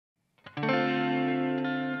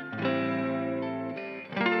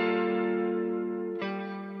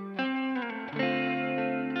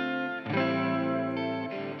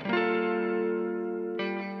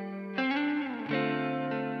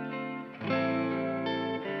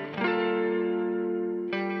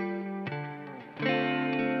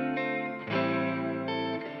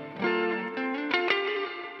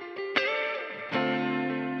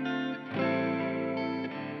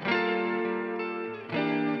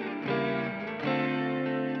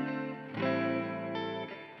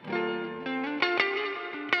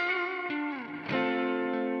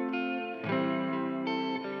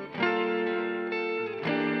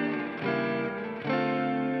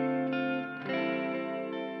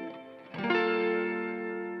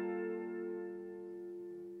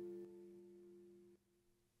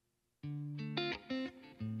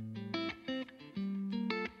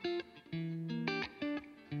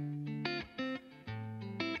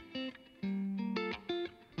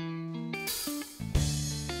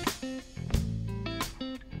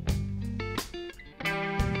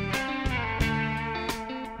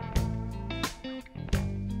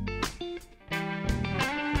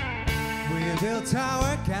built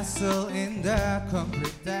our castle in the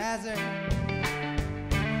concrete desert,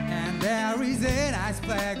 and there is an ice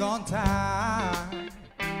flag on top.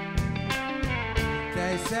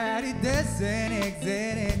 They said it doesn't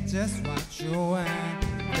exist, it's just what you want.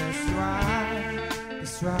 That's right,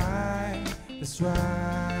 that's right, that's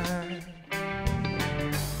right.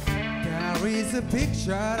 There is a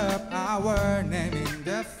picture of our name in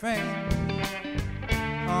the frame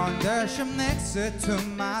on the shelf next to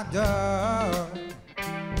my door.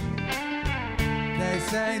 They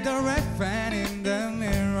say the red fan in the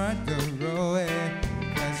mirror the away.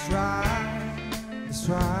 That's right, that's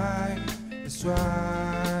right, that's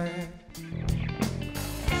right.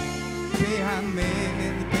 Behind me,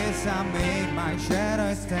 beside me, my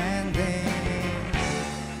shadow standing.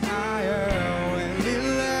 I only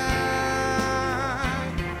lie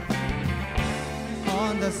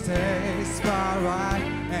on the stage, far right,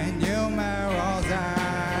 and you mirror's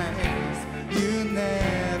eyes. You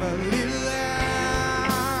never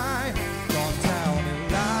lie. Don't tell me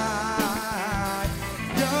lie.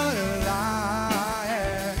 You're a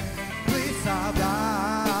liar. Please stop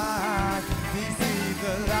lying. This is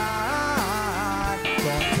a lie.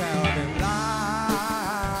 Don't tell me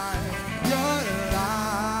lie. You're a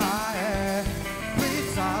liar. Please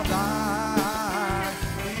stop lying.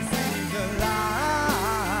 This is a lie.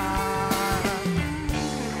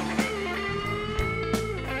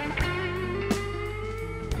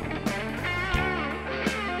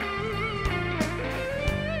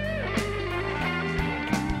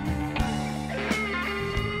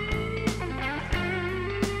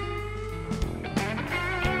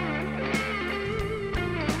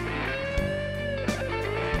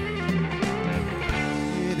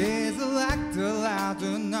 It is like the loud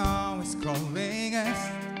noise calling us.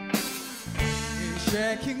 It's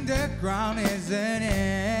shaking the ground, isn't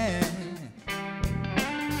it?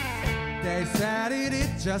 They said it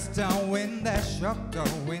is just a wind that shook the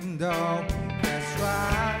window. That's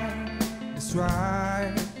right, that's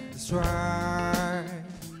right, that's right.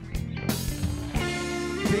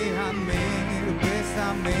 Behind me,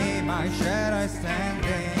 beside me, my shadow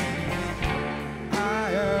standing.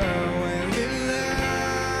 I always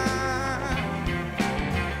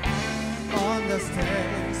on the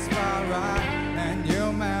stage, far right, and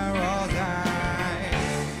you mirror's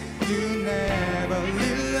eyes. You never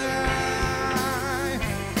lie.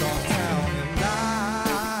 Don't tell me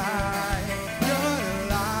lie. You're a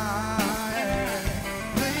liar.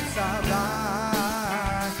 Please stop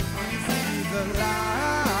lying. This is a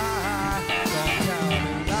lie. Don't tell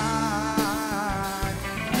me lie.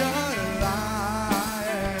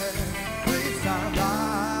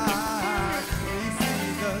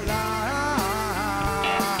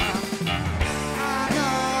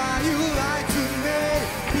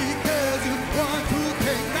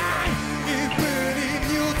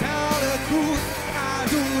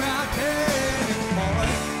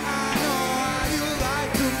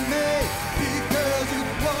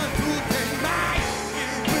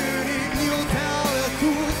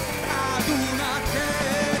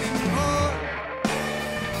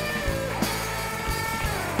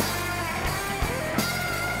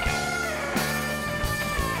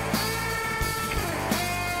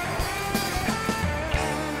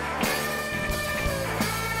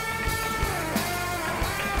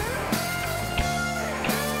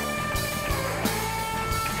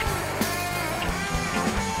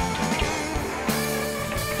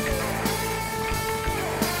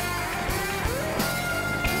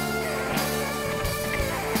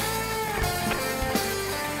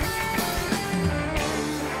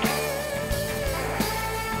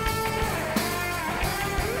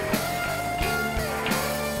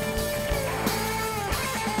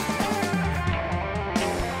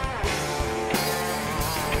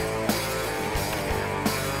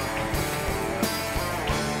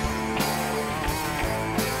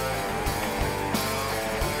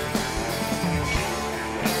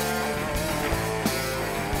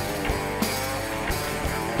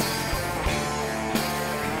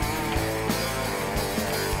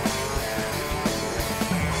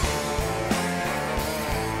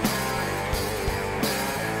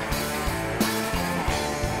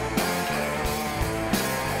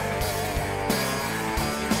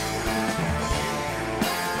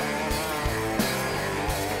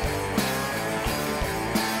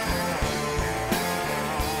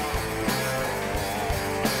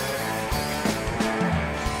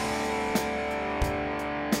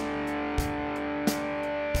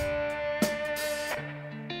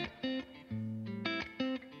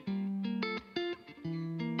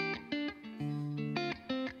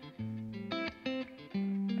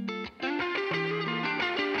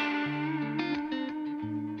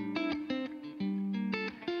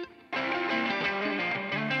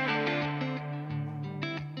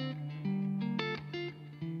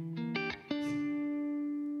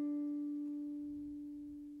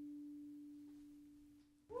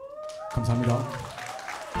 감사합니다.